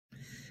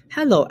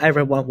Hello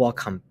everyone,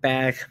 welcome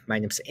back. My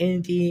name is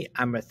Andy.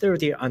 I'm a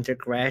third year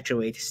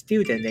undergraduate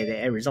student at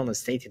Arizona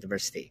State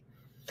University.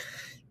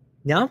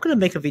 Now I'm going to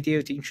make a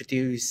video to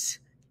introduce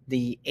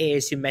the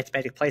ASU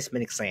Mathematic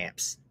Placement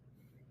Exams.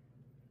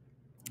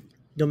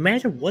 No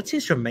matter what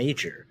is your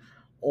major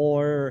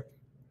or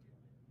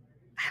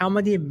how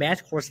many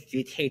math courses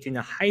you take in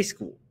high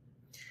school,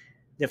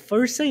 the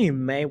first thing you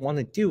may want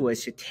to do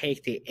is to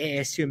take the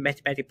ASU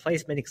Mathematic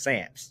Placement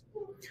Exams.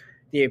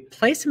 The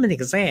placement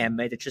exam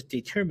may just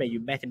determine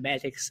your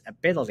mathematics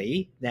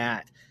ability,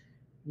 that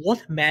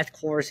what math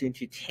course you need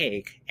to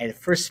take at the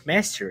first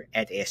semester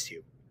at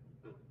ASU.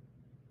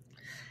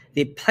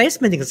 The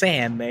placement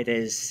exam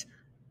is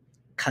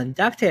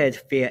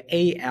conducted via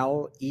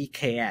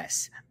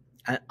ALEKS,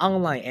 an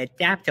online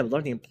adaptive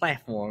learning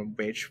platform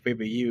which we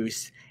will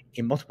use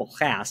in multiple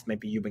classes.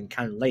 Maybe you will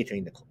encounter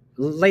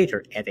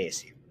later at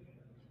ASU.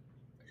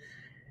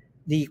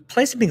 The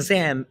placement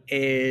exam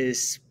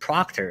is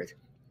proctored.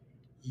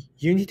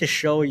 You need to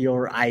show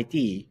your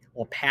ID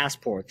or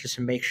passport just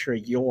to make sure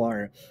you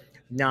are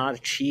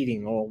not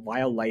cheating or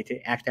violating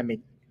the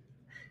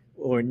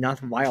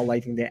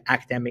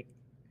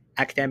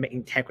academic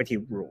integrity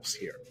rules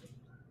here.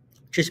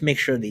 Just make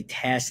sure the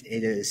test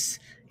is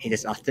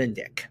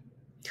authentic.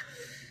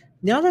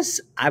 Now,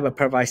 I will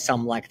provide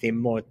some the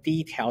more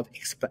detailed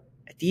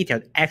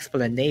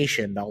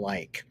explanation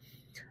about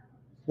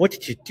what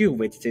to do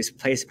with this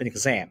placement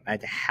exam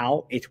and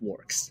how it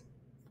works.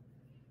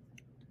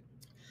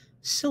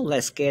 So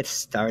let's get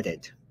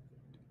started.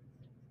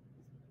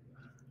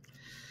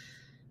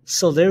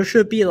 So there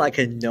should be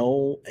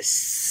no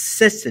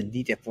assistant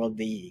needed for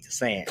the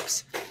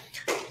exams.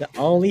 The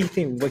only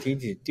thing what you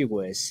need to do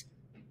is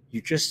you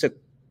just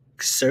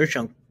search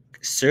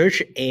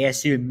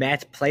ASU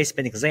Math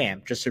Placement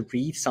Exam, just to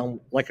read some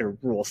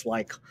rules,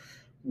 like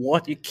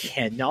what you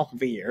cannot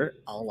wear,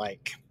 or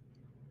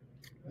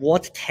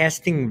what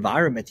testing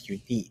environment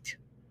you need.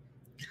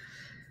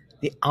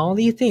 The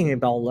only thing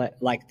about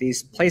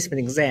this placement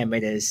exam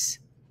is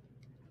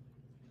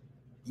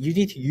you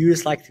need to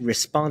use the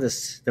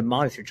responders, the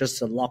monitor, just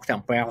to lock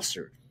down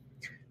browser.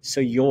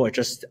 So you're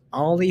just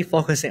only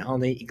focusing on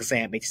the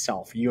exam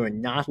itself. You're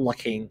not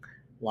looking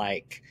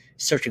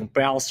searching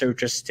browser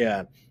just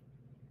to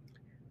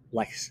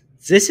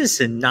this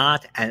is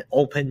not an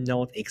open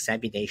note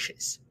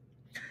examinations.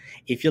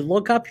 If you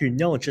look up your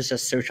note just to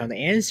search on the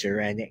answer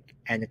and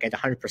get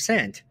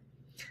 100%,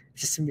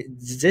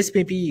 this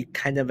may be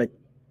kind of a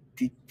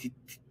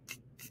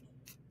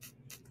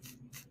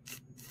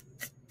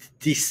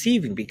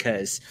deceiving,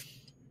 because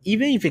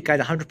even if you got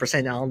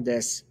 100%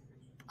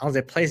 on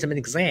the placement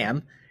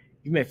exam,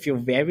 you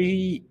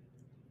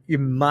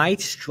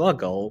might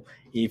struggle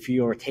if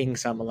you're taking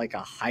some a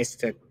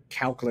high-stake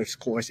calculus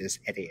courses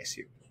at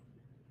ASU.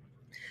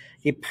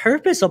 The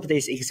purpose of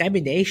this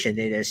examination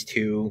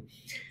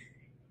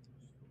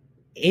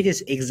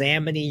is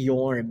examining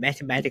your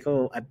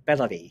mathematical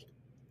ability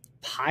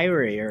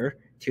prior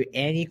to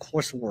any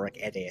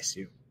coursework at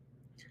ASU.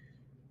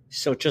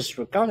 So just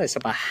regardless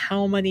about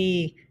how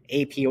many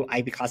AP or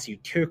IB classes you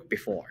took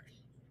before,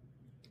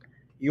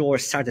 you're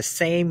at the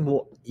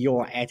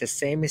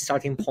same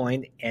starting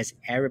point as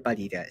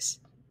everybody does,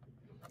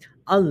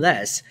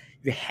 unless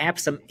you have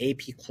some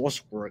AP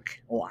coursework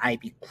or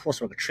IB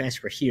coursework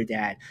transfer here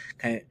that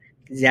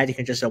you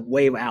can just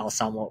waive out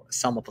some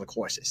of the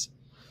courses.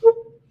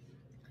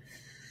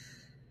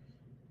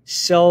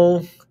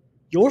 So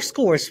your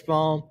score is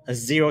from a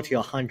 0 to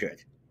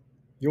 100.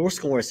 Your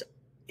score is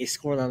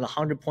scored on a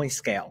 100-point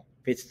scale.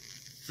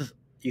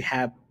 You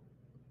have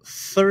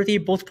 30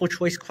 multiple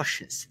choice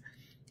questions.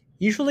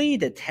 Usually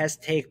the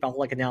test takes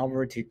about an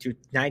hour to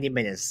 90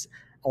 minutes,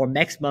 or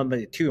maximum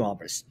 2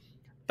 hours.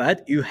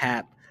 But you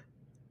have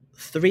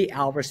 3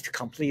 hours to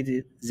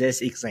complete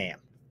this exam.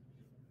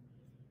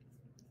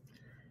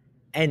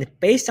 And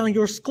based on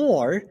your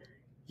score,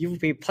 you will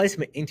be placed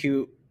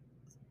into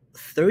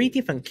 3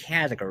 different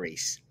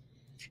categories.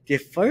 The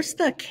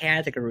first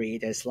category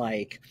is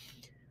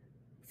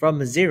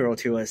from 0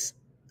 to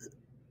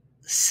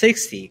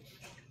 60.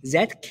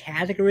 That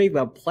category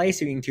will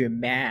place you into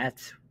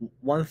Math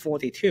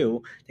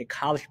 142, the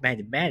College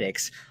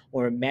Mathematics,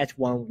 or Math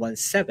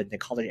 117, the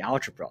College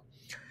Algebra.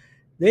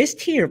 This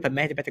tier of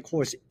mathematics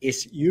course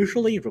is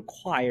usually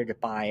required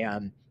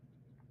by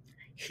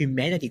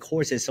humanity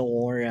courses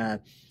or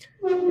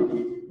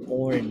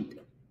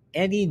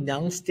any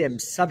non-STEM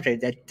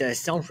subject that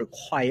does not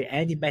require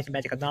any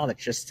mathematical knowledge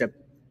just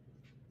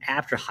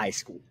after high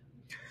school.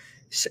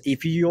 So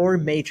if your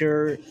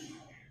major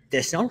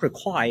does not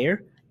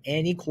require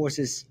any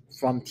courses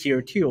from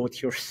tier 2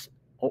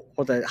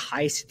 or the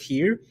highest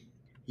tier,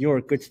 you're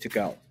good to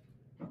go.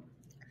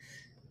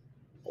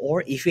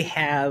 Or if you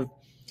have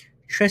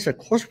transfer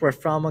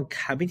coursework from a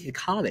community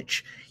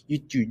college, you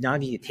do not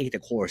need to take the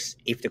course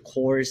if the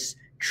course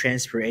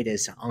transfer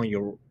is on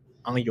your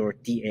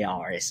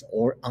DARS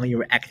or on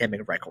your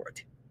academic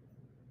record.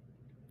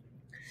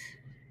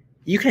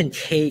 You can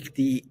take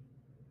the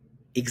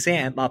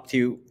exam up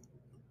to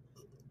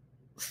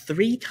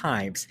 3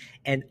 times,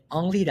 and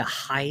only the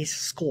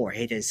highest score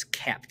it is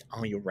kept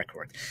on your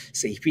record.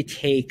 So if you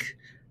take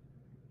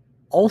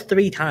all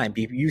 3 times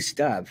you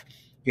used up,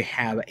 you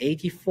have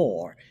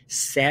 84,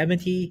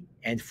 70,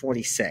 and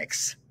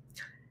 46.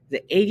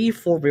 The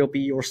 84 will be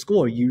your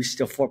score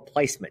used for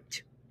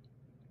placement.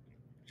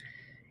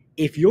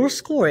 If your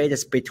score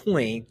is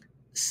between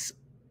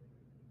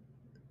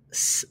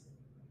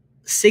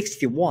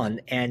 61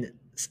 and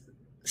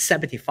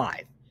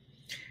 75,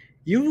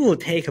 you will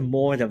take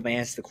more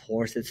advanced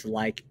courses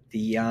like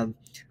the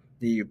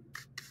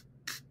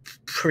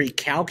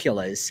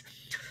pre-calculus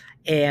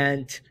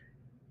and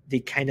the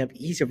kind of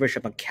easier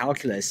version of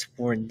calculus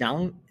for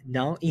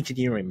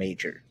non-engineering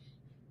major.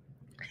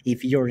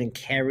 If you're in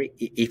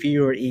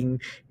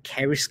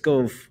carry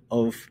scope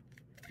of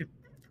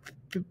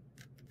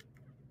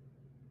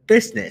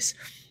business,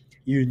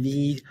 you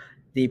need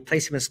the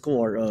placement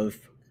score of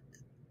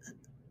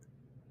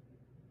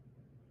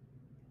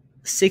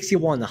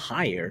 61 or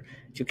higher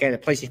to get a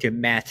place into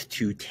Math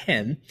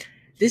 210.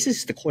 This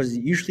is the course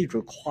usually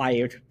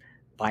required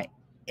by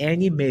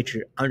any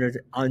major under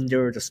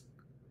the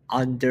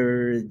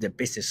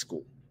business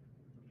school.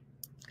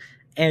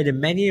 And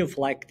many of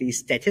like the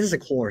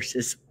statistics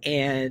courses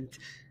and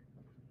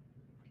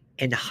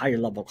higher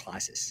level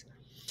classes.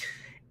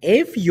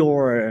 If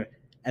you're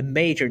a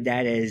major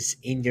that is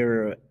in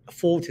the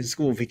Fulton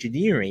School of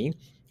Engineering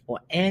or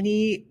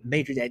any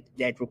major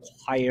that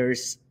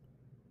requires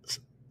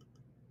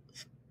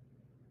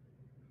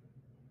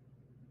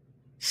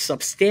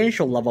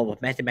substantial level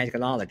of mathematical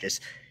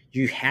knowledge,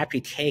 you have to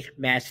take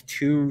Math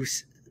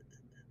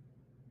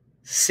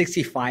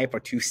 265 or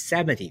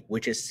 270,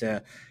 which is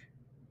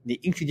the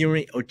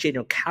engineering or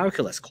general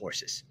calculus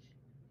courses.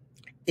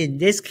 In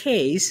this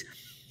case,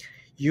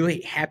 you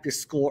have to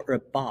score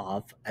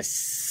above a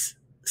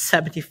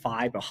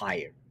 75 or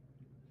higher.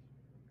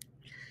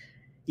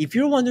 If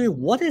you're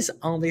wondering what is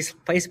on this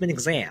placement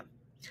exam,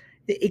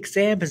 the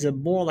exam is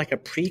more like a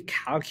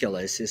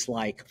pre-calculus. It's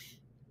like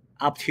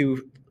up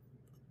to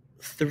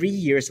 3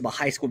 years of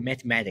high school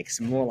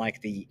mathematics, more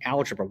like the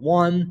Algebra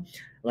 1,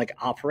 like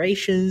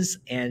operations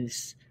and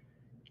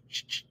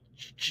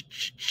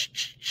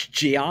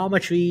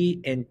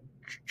geometry and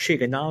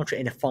trigonometry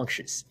and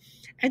functions.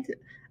 And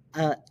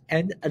a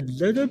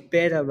little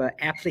bit of an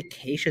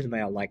application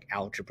about like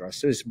algebra.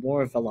 So it's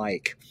more of a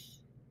like,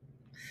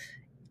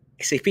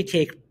 so if you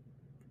take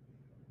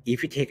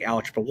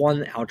algebra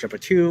 1, algebra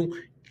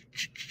 2,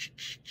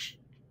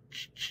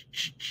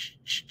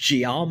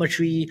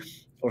 geometry,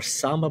 or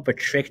some of the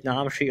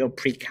trigonometry or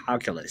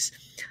pre-calculus,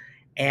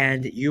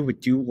 and you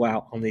would do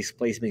well on these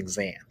placement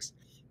exams.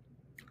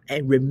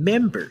 And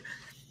remember,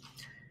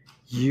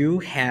 you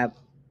have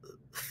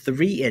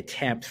 3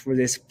 attempts for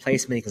this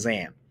placement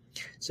exam.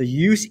 So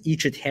use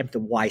each attempt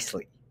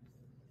wisely.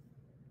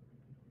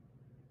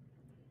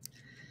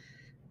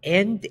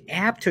 And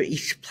after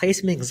each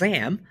placement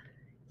exam,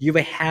 you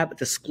will have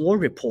the score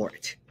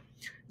report.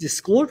 The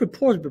score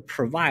report will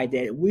provide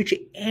that which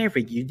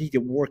area you need to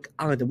work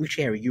on and which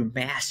area you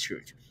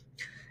mastered.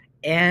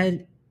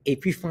 And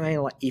if you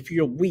find like if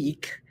you're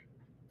weak,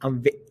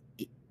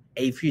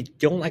 if you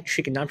don't like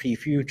trigonometry,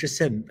 if you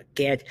just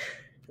get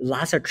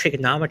lots of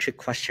trigonometry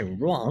questions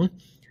wrong,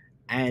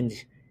 and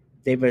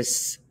they will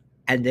just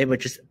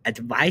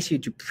advise you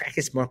to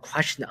practice more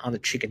questions on the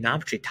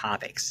trigonometry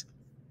topics.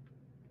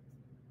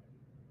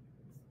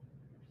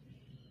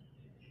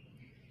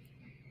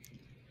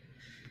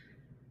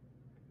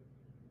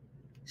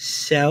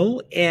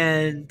 So,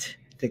 and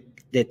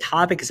the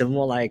topic is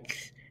more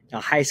like the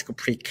high school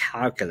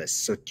pre-calculus.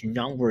 So do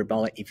not worry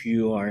about it if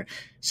you are.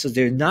 So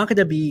there's not going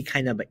to be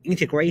kind of an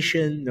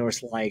integration or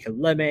like a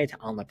limit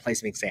on the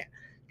placement exam.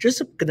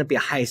 Just going to be a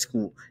high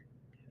school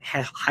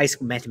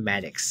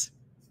mathematics.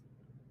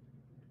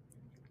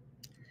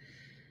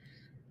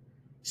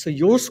 So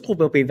your score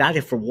will be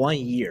valid for 1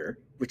 year,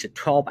 which is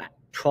 12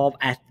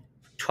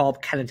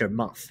 calendar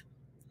month.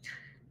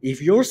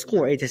 If your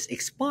score is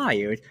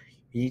expired,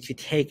 you need to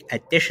take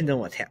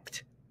additional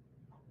attempt.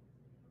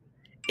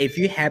 If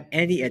you have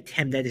any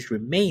attempt that is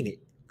remaining,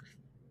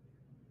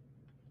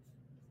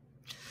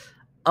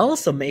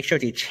 also make sure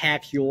to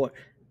check your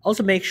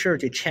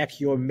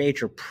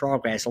major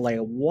progress, like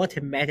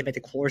what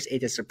mathematics course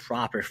it is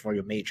proper for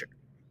your major.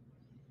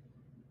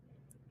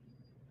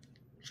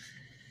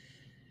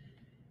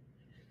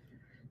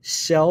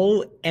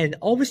 So, and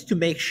always to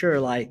make sure,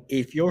 like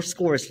if your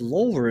score is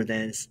lower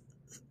than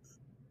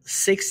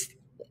 6,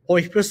 or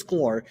if your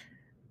score,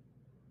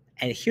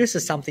 and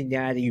here's something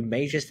that you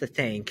may just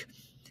think,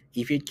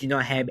 if you do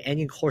not have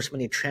any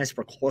corresponding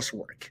transfer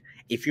coursework,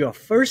 if you're a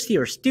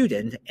first-year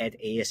student at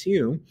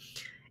ASU,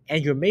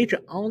 and your major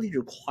only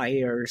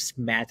requires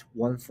Math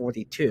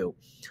 142,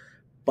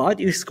 but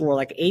you score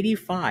like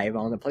 85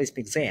 on the placement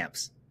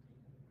exams,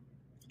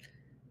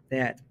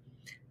 that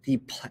the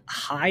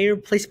higher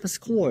placement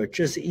score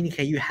just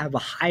indicate you have a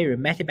higher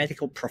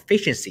mathematical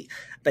proficiency,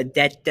 but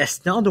that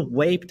does not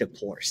waive the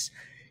course.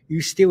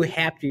 You still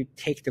have to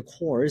take the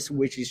course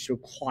which is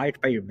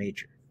required by your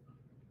major.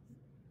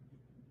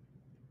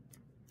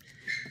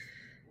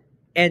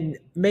 And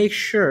make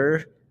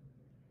sure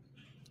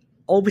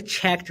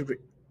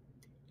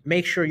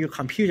make sure your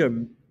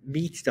computer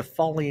meets the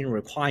following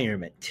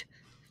requirement,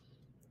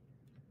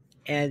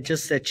 and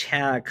just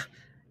check,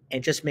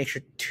 and just make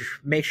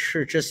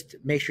sure just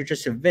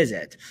to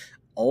visit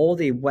all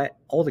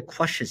the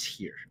questions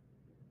here.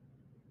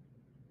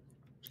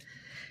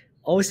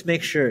 Always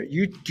make sure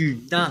you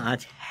do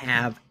not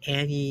have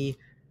any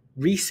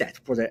reset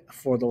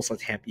for those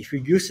attempts. If you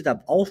used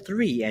up all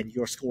three and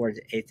your score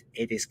it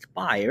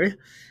expired,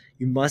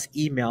 you must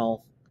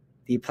email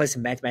the place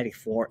in Mathematic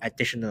for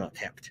additional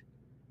attempt.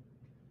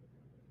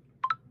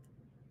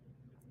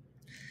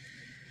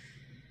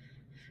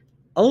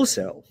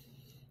 Also,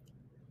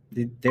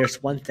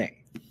 there's one thing.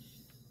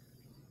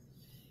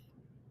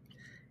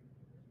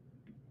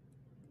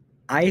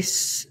 I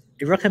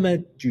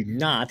recommend do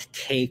not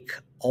take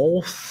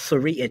all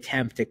three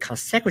attempts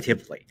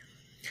consecutively.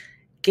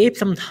 Give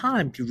some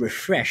time to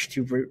refresh,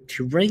 to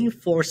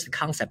reinforce the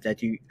concept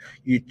that you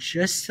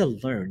just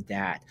learned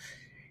that,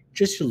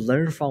 just to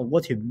learn from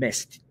what you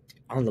missed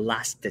on the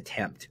last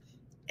attempt,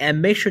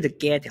 and make sure to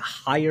get a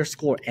higher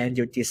score and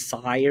your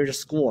desired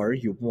score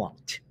you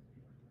want.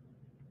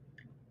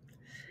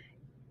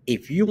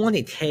 If you want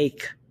to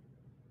take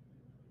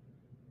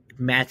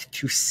Math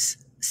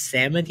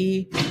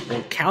 270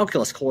 or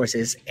calculus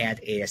courses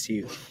at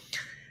ASU,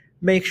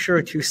 make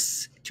sure to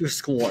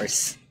score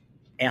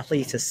at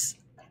least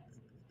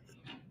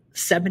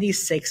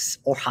 76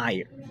 or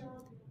higher.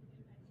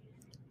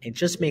 And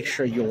just make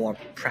sure you're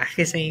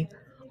practicing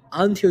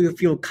until you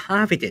feel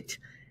confident.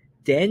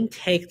 Then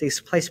take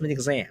these placement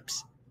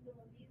exams.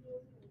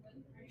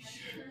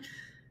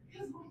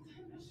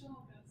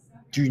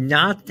 Do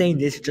not think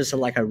this is just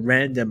like a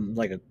random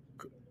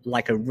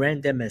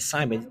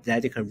assignment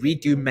that you can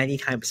redo many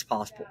times as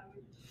possible.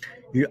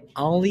 You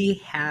only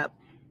have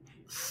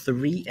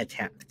 3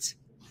 attempts.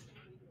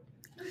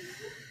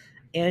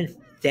 And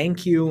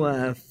thank you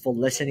for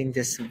listening to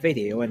this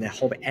video, and I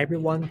hope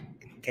everyone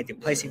get the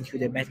place into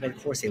the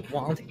mathematics course they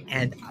want,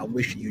 and I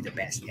wish you the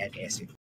best at ASU.